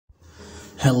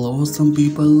Hello some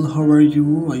people, how are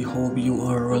you? I hope you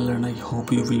are well and I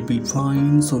hope you will be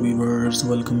fine. So viewers,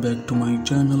 welcome back to my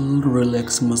channel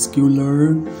Relax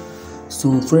Muscular.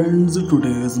 So friends,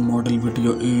 today's model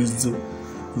video is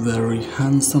very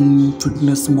handsome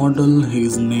fitness model.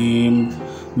 His name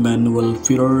Manuel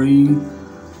Fiore.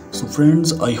 So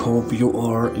friends, I hope you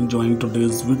are enjoying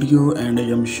today's video and I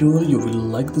am sure you will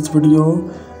like this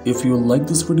video. If you like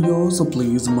this video, so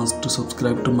please must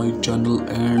subscribe to my channel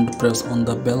and press on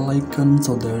the bell icon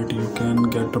so that you can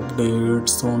get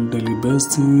updates on daily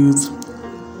basis.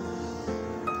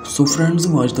 So friends,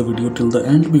 watch the video till the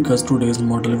end because today's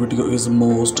model video is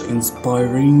most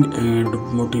inspiring and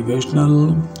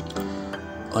motivational.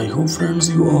 I hope friends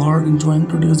you are enjoying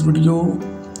today's video.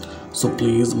 So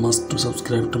please must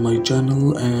subscribe to my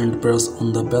channel and press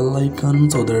on the bell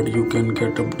icon so that you can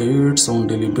get updates on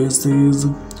daily basis.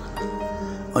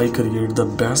 I create the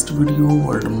best video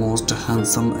for the most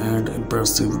handsome and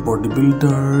impressive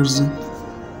bodybuilders.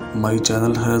 My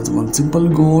channel has one simple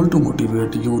goal to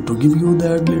motivate you, to give you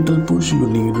that little push you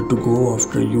need to go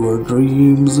after your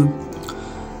dreams.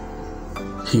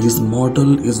 His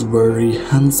model is very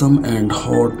handsome and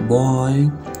hot boy.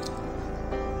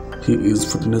 He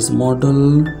is fitness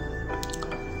model.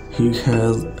 He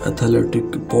has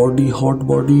athletic body, hot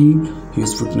body.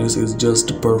 His fitness is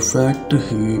just perfect.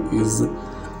 He is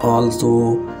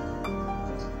also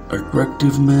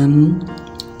attractive man.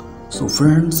 So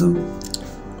friends,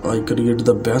 I create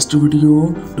the best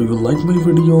video. Do you like my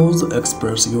videos?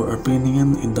 Express your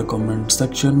opinion in the comment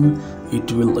section.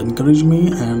 It will encourage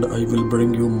me and I will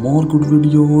bring you more good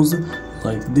videos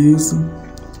like this.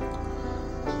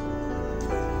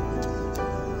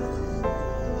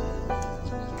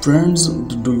 Friends,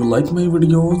 do you like my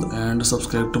videos? And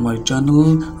subscribe to my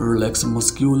channel Relax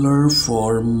Muscular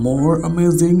for more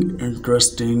amazing,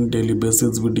 interesting daily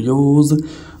basis videos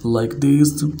like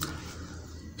this.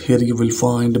 Here you will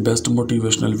find best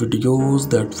motivational videos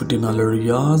that fit in all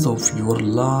areas of your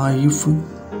life.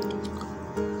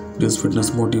 This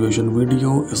fitness motivation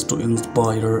video is to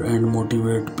inspire and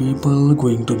motivate people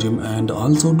going to gym and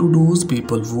also to those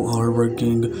people who are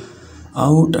working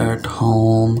out at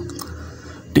home.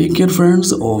 Take care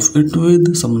friends of it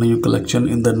with some new collection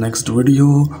in the next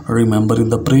video. Remember in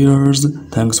the prayers.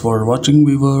 Thanks for watching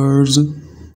viewers.